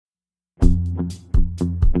Welcome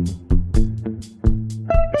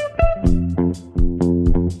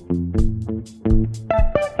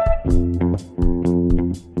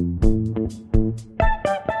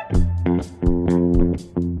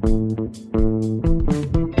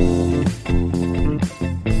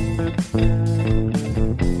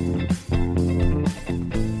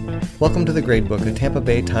to The Gradebook, a Tampa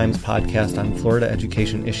Bay Times podcast on Florida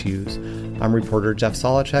education issues. I'm reporter Jeff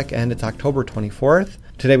Solacek, and it's October 24th.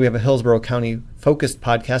 Today we have a Hillsborough County-focused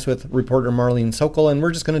podcast with reporter Marlene Sokol, and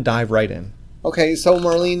we're just going to dive right in. Okay, so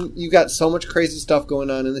Marlene, you got so much crazy stuff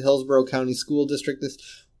going on in the Hillsborough County School District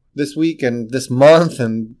this week and this month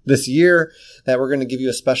and this year that we're going to give you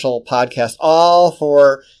a special podcast all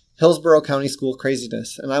for Hillsborough County school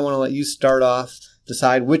craziness. And I want to let you start off.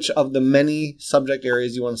 Decide which of the many subject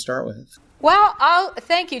areas you want to start with. Well,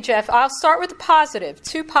 thank you, Jeff. I'll start with the positive.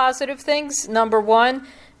 Two positive things. Number one,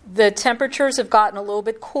 the temperatures have gotten a little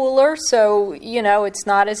bit cooler, so, it's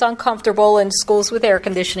not as uncomfortable in schools with air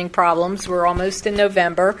conditioning problems. We're almost in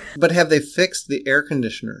November. But have they fixed the air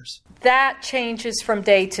conditioners? That changes from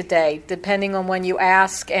day to day, depending on when you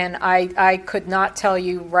ask, and I could not tell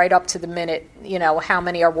you right up to the minute, how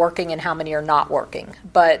many are working and how many are not working.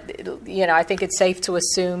 But, I think it's safe to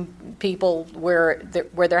assume people where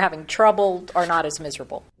they're having trouble are not as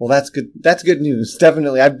miserable. Well, that's good. That's good news,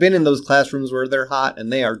 definitely. I've been in those classrooms where they're hot,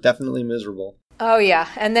 and they are definitely miserable. Oh, yeah.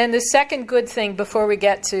 And then the second good thing before we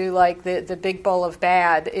get to, the big bowl of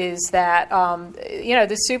bad is that,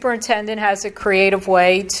 the superintendent has a creative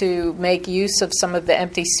way to make use of some of the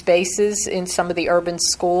empty spaces in some of the urban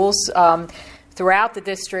schools. Throughout the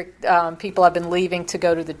district, people have been leaving to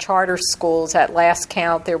go to the charter schools. At last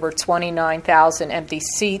count, there were 29,000 empty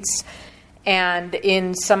seats. And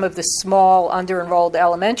in some of the small, under-enrolled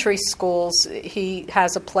elementary schools, he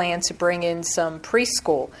has a plan to bring in some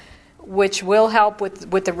preschool, which will help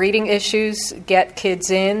with the reading issues, get kids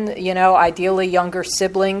in, ideally younger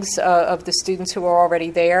siblings of the students who are already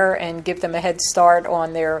there, and give them a head start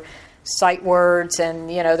on their sight words and,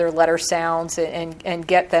 their letter sounds, and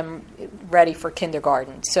get them ready for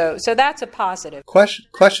kindergarten. So that's a positive.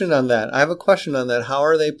 Question on that. I have a question on that. How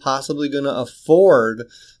are they possibly going to afford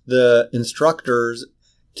the instructors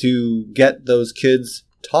to get those kids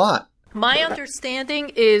taught? My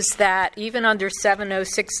understanding is that even under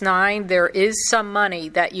 7069, there is some money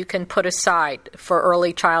that you can put aside for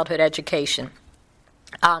early childhood education.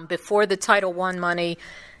 Before the Title I money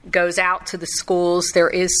goes out to the schools, there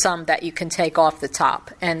is some that you can take off the top,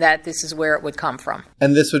 and that this is where it would come from.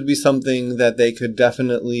 And this would be something that they could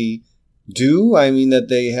definitely do? I mean, that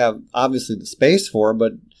they have obviously the space for,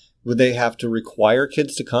 but would they have to require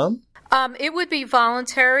kids to come? It would be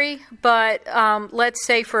voluntary, but let's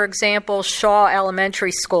say, for example, Shaw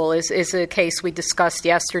Elementary School is a case we discussed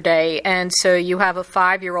yesterday. And so you have a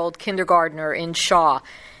 5-year-old kindergartner in Shaw,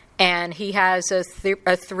 and he has a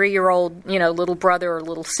 3-year-old, little brother or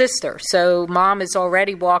little sister. So mom is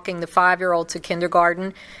already walking the 5-year-old to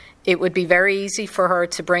kindergarten. It would be very easy for her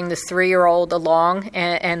to bring the 3-year-old along,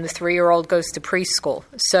 and the 3-year-old goes to preschool.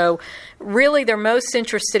 So really, they're most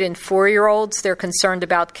interested in 4-year-olds. They're concerned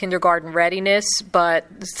about kindergarten readiness,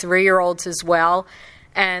 but 3-year-olds as well.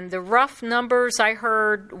 And the rough numbers I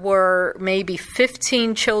heard were maybe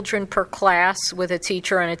 15 children per class with a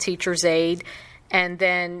teacher and a teacher's aide, and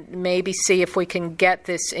then maybe see if we can get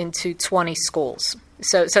this into 20 schools.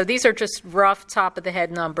 So these are just rough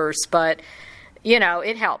top-of-the-head numbers, but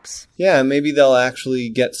it helps. Yeah, maybe they'll actually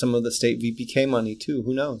get some of the state VPK money too.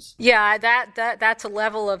 Who knows? Yeah, that's a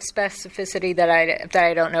level of specificity that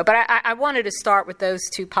I don't know. But I wanted to start with those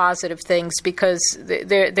two positive things because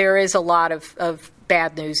there is a lot of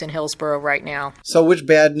bad news in Hillsborough right now. So which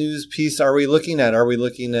bad news piece are we looking at? Are we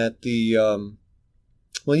looking at the?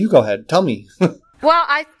 Well, you go ahead. Tell me. Well,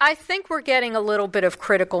 I think we're getting a little bit of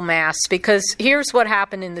critical mass because here's what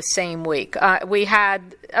happened in the same week. We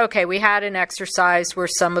had an exercise where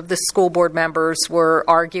some of the school board members were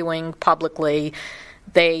arguing publicly.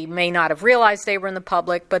 They may not have realized they were in the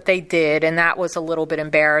public, but they did, and that was a little bit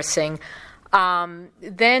embarrassing.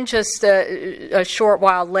 Then just a short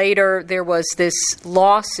while later, there was this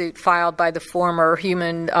lawsuit filed by the former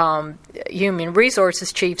Human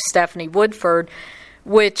Resources Chief, Stephanie Woodford,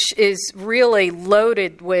 which is really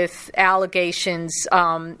loaded with allegations,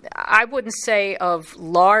 I wouldn't say of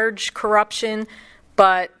large corruption,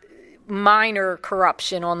 but minor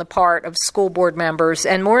corruption on the part of school board members.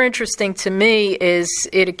 And more interesting to me is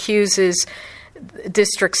it accuses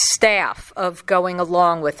district staff of going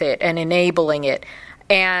along with it and enabling it.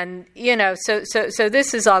 And, so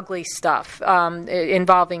this is ugly stuff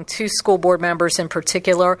involving two school board members in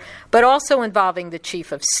particular, but also involving the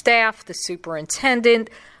chief of staff, the superintendent,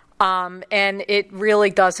 And it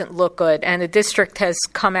really doesn't look good. And the district has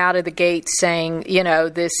come out of the gate saying,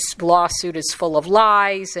 this lawsuit is full of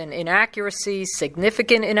lies and inaccuracies,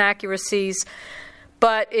 significant inaccuracies.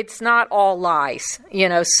 But it's not all lies.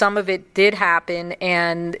 Some of it did happen.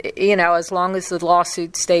 And, as long as the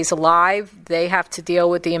lawsuit stays alive, they have to deal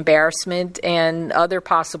with the embarrassment and other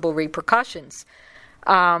possible repercussions.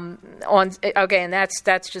 And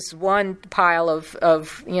that's just one pile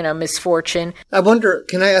of misfortune. I wonder,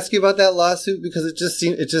 can I ask you about that lawsuit? Because it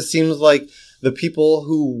just seems like the people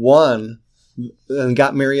who won and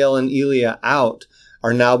got Mary Ellen Elia out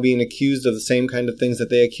are now being accused of the same kind of things that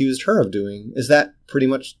they accused her of doing. Is that pretty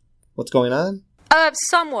much what's going on?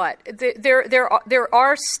 Somewhat. There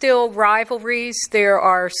are still rivalries. There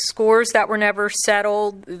are scores that were never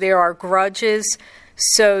settled. There are grudges.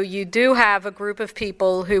 So you do have a group of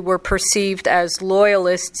people who were perceived as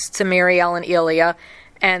loyalists to Mary Ellen Elia,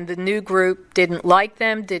 and the new group didn't like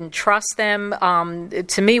them, didn't trust them.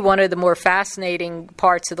 To me, one of the more fascinating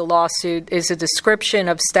parts of the lawsuit is a description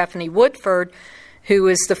of Stephanie Woodford, who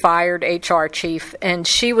is the fired HR chief, and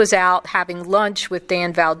she was out having lunch with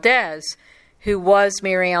Dan Valdez, who was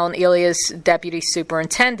Mary Ellen Elia's deputy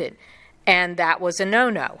superintendent. And that was a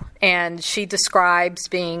no-no. And she describes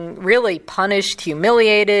being really punished,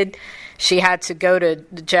 humiliated. She had to go to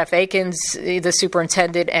Jeff Akins, the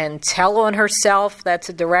superintendent, and tell on herself. That's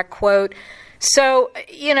a direct quote. So,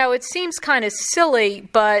 it seems kind of silly,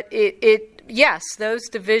 but yes, those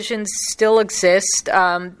divisions still exist.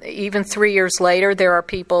 Even 3 years later, there are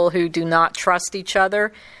people who do not trust each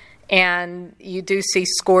other. And you do see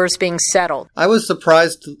scores being settled. I was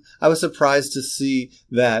surprised to see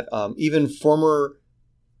that even former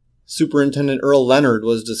Superintendent Earl Leonard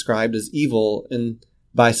was described as evil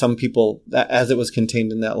by some people as it was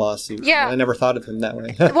contained in that lawsuit. Yeah. I never thought of him that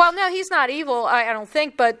way. Well, no, he's not evil, I don't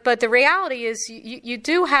think. But the reality is you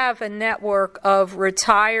do have a network of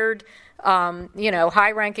retired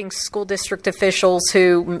high-ranking school district officials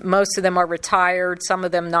who most of them are retired, some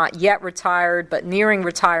of them not yet retired, but nearing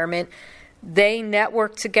retirement. They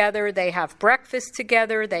network together. They have breakfast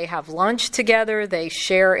together. They have lunch together. They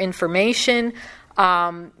share information.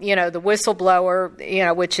 The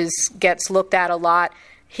whistleblower, which gets looked at a lot,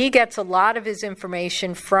 he gets a lot of his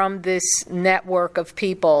information from this network of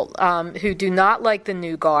people who do not like the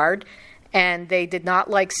new guard, and they did not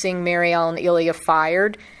like seeing Mary Ellen Elia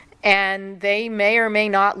fired. And they may or may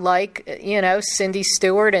not like, Cindy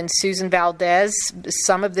Stewart and Susan Valdez.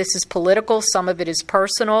 Some of this is political, some of it is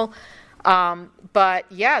personal. But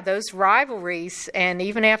yeah, those rivalries, and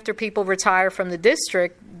even after people retire from the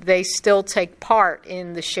district, they still take part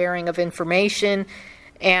in the sharing of information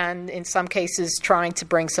and in some cases trying to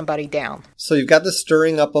bring somebody down. So you've got the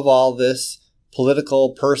stirring up of all this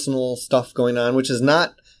political, personal stuff going on, which is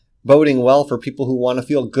not boding well for people who want to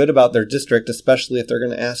feel good about their district, especially if they're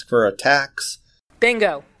going to ask for a tax.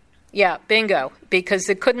 Bingo. Yeah, bingo. Because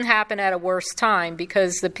it couldn't happen at a worse time,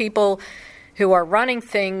 because the people who are running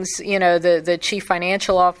things, the chief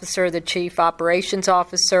financial officer, the chief operations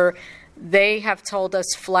officer, they have told us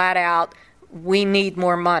flat out, we need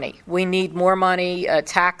more money. We need more money, a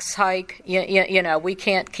tax hike. We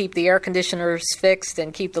can't keep the air conditioners fixed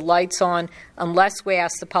and keep the lights on unless we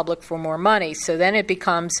ask the public for more money. So then it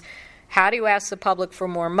becomes, how do you ask the public for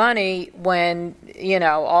more money when,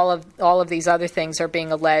 all of these other things are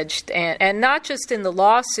being alleged? And not just in the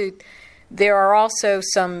lawsuit, there are also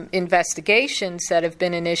some investigations that have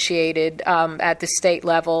been initiated at the state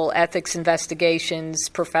level, ethics investigations,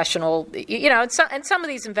 professional, and some of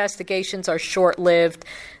these investigations are short-lived.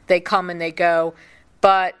 They come and they go,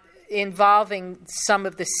 but involving some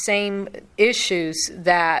of the same issues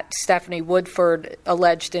that Stephanie Woodford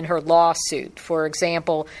alleged in her lawsuit. For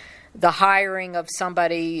example, the hiring of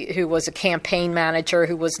somebody who was a campaign manager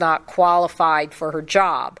who was not qualified for her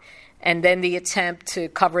job, and then the attempt to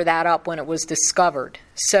cover that up when it was discovered.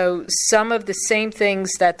 So some of the same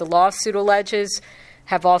things that the lawsuit alleges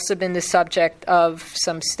have also been the subject of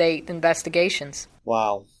some state investigations.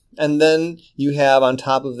 Wow. And then you have, on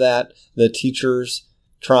top of that, the teachers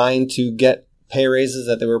trying to get pay raises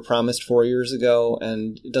that they were promised 4 years ago,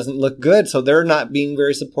 and it doesn't look good. So they're not being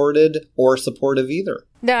very supported or supportive either.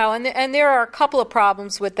 No, and there are a couple of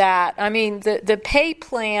problems with that. I mean, the pay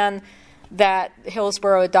plan that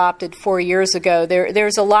Hillsborough adopted 4 years ago,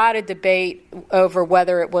 there's a lot of debate over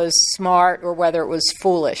whether it was smart or whether it was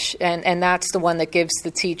foolish. And that's the one that gives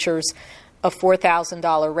the teachers a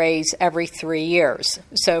 $4,000 raise every 3 years.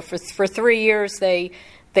 So for 3 years, they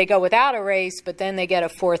go without a raise, but then they get a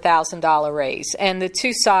 $4,000 raise. And the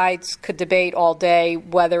two sides could debate all day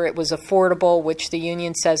whether it was affordable, which the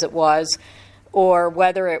union says it was, or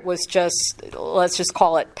whether it was just, let's just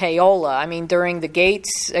call it payola. I mean, during the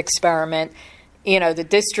Gates experiment, the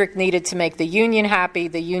district needed to make the union happy,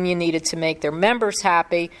 the union needed to make their members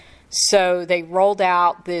happy, so they rolled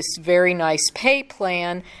out this very nice pay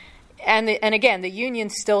plan. And again, the union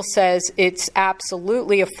still says it's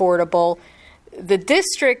absolutely affordable. The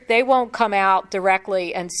district, they won't come out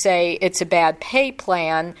directly and say it's a bad pay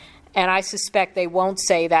plan, and I suspect they won't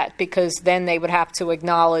say that because then they would have to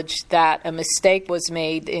acknowledge that a mistake was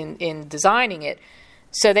made in designing it.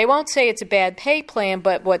 So they won't say it's a bad pay plan,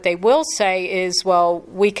 but what they will say is, well,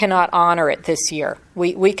 we cannot honor it this year.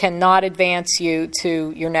 We cannot advance you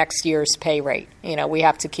to your next year's pay rate. We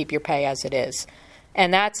have to keep your pay as it is.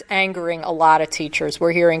 And that's angering a lot of teachers.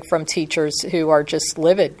 We're hearing from teachers who are just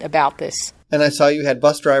livid about this. And I saw you had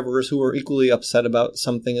bus drivers who were equally upset about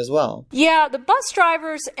something as well. Yeah, the bus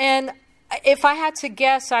drivers, and if I had to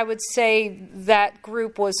guess, I would say that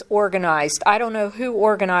group was organized. I don't know who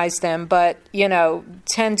organized them, but,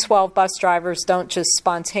 10, 12 bus drivers don't just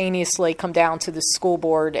spontaneously come down to the school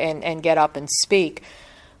board and get up and speak.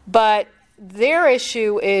 But their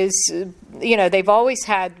issue is, they've always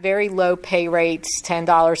had very low pay rates,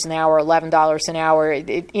 $10 an hour, $11 an hour.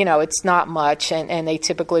 It's not much, and they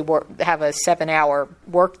typically have a 7-hour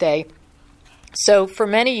workday. So for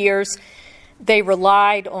many years, they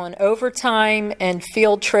relied on overtime and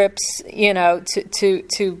field trips,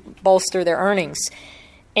 to bolster their earnings.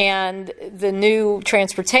 And the new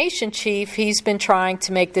transportation chief, he's been trying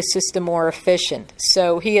to make the system more efficient.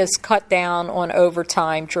 So he has cut down on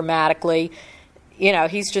overtime dramatically.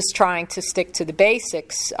 He's just trying to stick to the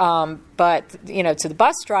basics. But, to the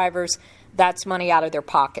bus drivers, that's money out of their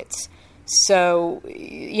pockets. So,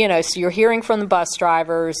 so you're hearing from the bus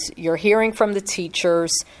drivers, you're hearing from the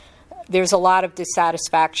teachers. There's a lot of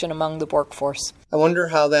dissatisfaction among the workforce. I wonder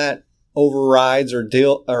how that overrides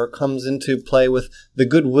or comes into play with the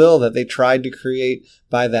goodwill that they tried to create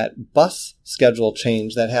by that bus schedule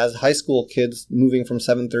change that has high school kids moving from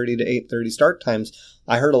 7:30 to 8:30 start times.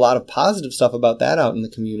 I heard a lot of positive stuff about that out in the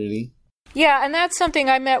community. Yeah, and that's something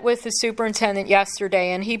I met with the superintendent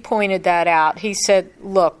yesterday, and he pointed that out. He said,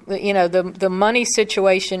 look, the money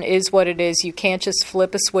situation is what it is. You can't just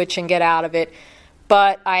flip a switch and get out of it.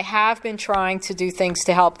 But I have been trying to do things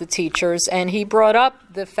to help the teachers, and he brought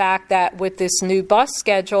up the fact that with this new bus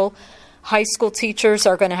schedule, high school teachers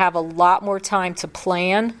are going to have a lot more time to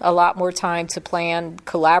plan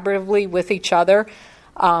collaboratively with each other.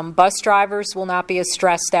 Bus drivers will not be as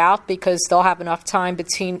stressed out because they'll have enough time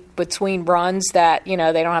between runs that, they don't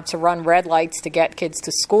have to run red lights to get kids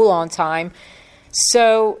to school on time.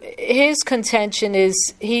 So his contention is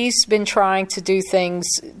he's been trying to do things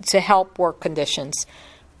to help work conditions.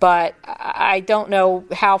 But I don't know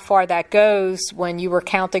how far that goes when you were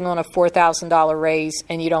counting on a $4,000 raise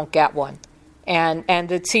and you don't get one. And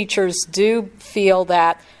the teachers do feel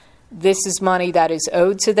that this is money that is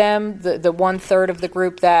owed to them. The 1/3 of the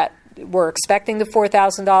group that were expecting the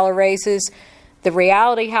 $4,000 raises. The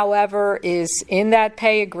reality, however, is in that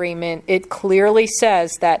pay agreement, it clearly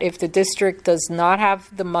says that if the district does not have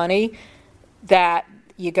the money, that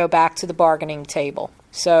you go back to the bargaining table.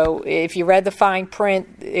 So if you read the fine print,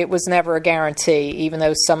 it was never a guarantee, even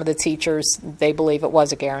though some of the teachers, they believe it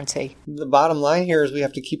was a guarantee. The bottom line here is we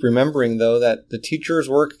have to keep remembering, though, that the teachers'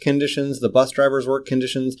 work conditions, the bus drivers' work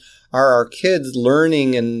conditions are our kids'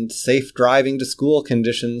 learning and safe driving to school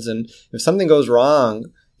conditions. And if something goes wrong,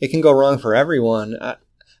 it can go wrong for everyone.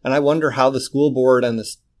 And I wonder how the school board and the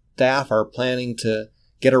staff are planning to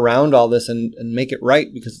get around all this and make it right,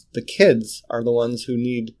 because the kids are the ones who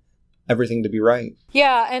need everything to be right.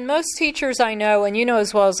 Yeah, and most teachers I know, and you know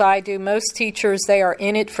as well as I do, most teachers, they are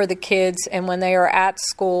in it for the kids, and when they are at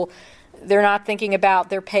school, they're not thinking about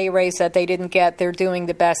their pay raise that they didn't get. They're doing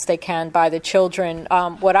the best they can by the children.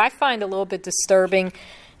 What I find a little bit disturbing,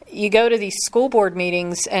 you go to these school board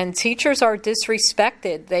meetings and teachers are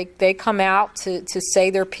disrespected. They come out to say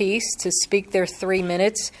their piece, to speak their 3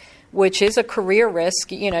 minutes, which is a career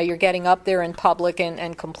risk. You're getting up there in public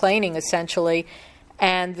and complaining essentially.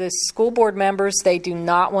 And the school board members, they do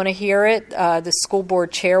not want to hear it. The school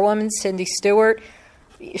board chairwoman, Cindy Stewart,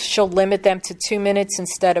 she'll limit them to 2 minutes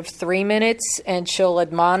instead of 3 minutes, and she'll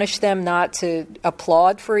admonish them not to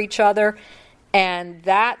applaud for each other. And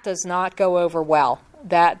that does not go over well.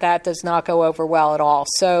 That does not go over well at all.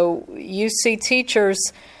 So you see teachers,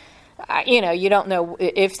 you don't know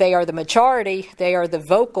if they are the majority, they are the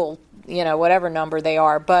vocal, whatever number they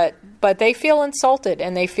are, but but they feel insulted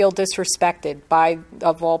and they feel disrespected by,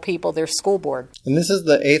 of all people, their school board. And this is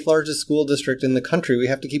the 8th largest school district in the country. We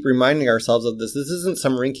have to keep reminding ourselves of this. This isn't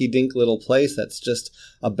some rinky-dink little place that's just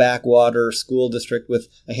a backwater school district with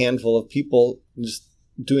a handful of people just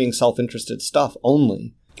doing self-interested stuff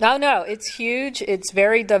only. Oh, no, it's huge. It's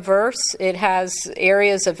very diverse. It has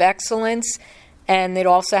areas of excellence, and it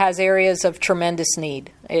also has areas of tremendous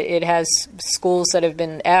need. It has schools that have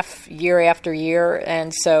been F year after year,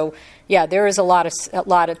 and so, yeah, there is a lot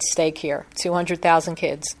at stake here. 200,000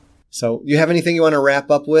 kids. So, you have anything you want to wrap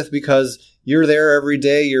up with? Because you're there every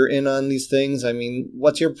day, you're in on these things. I mean,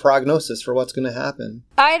 what's your prognosis for what's going to happen?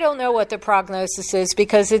 I don't know what the prognosis is,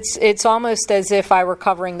 because it's almost as if I were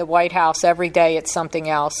covering the White House every day. It's something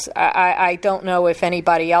else. I don't know if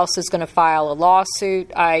anybody else is going to file a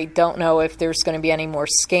lawsuit. I don't know if there's going to be any more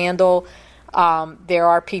scandal. There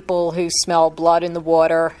are people who smell blood in the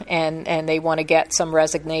water and they want to get some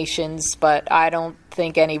resignations, but I don't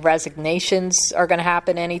think any resignations are going to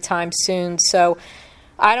happen anytime soon. So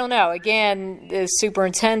I don't know. Again, the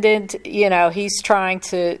superintendent, he's trying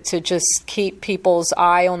to just keep people's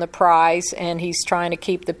eye on the prize, and he's trying to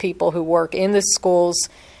keep the people who work in the schools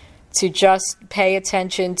to just pay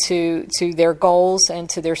attention to their goals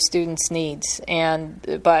and to their students' needs.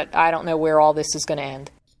 But I don't know where all this is going to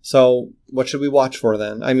end. So what should we watch for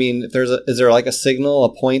then? I mean, is there like a signal,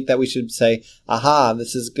 a point that we should say, aha,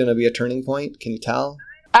 this is going to be a turning point? Can you tell?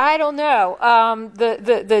 I don't know.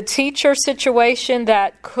 The teacher situation,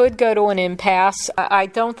 that could go to an impasse. I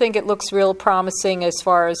don't think it looks real promising as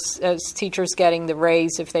far as teachers getting the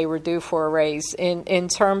raise if they were due for a raise. In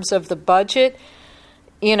terms of the budget,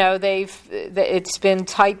 it's been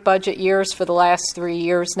tight budget years for the last 3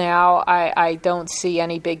 years now. I don't see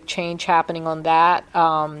any big change happening on that.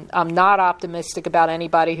 I'm not optimistic about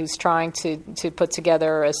anybody who's trying to put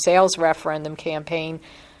together a sales referendum campaign,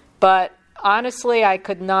 but honestly, I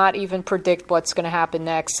could not even predict what's going to happen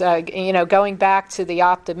next. Going back to the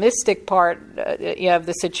optimistic part of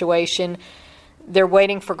the situation, they're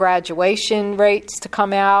waiting for graduation rates to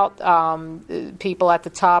come out. People at the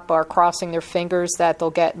top are crossing their fingers that they'll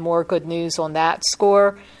get more good news on that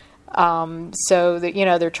score. So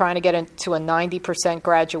that, they're trying to get to a 90%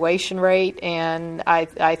 graduation rate, and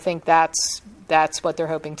I think that's what they're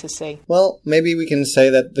hoping to see. Well, maybe we can say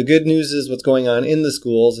that the good news is what's going on in the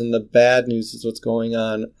schools, and the bad news is what's going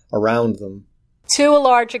on around them. To a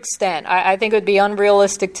large extent. I think it would be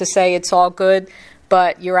unrealistic to say it's all good,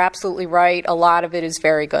 but you're absolutely right. A lot of it is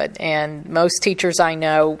very good. And most teachers I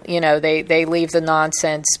know, they leave the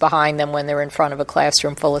nonsense behind them when they're in front of a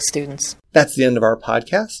classroom full of students. That's the end of our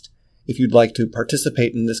podcast. If you'd like to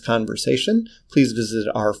participate in this conversation, please visit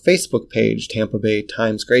our Facebook page, Tampa Bay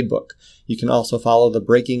Times Gradebook. You can also follow the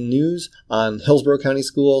breaking news on Hillsborough County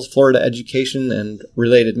Schools, Florida education, and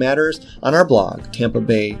related matters on our blog,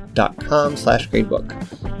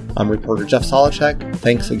 tampabay.com/gradebook. I'm reporter Jeff Solacek.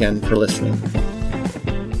 Thanks again for listening.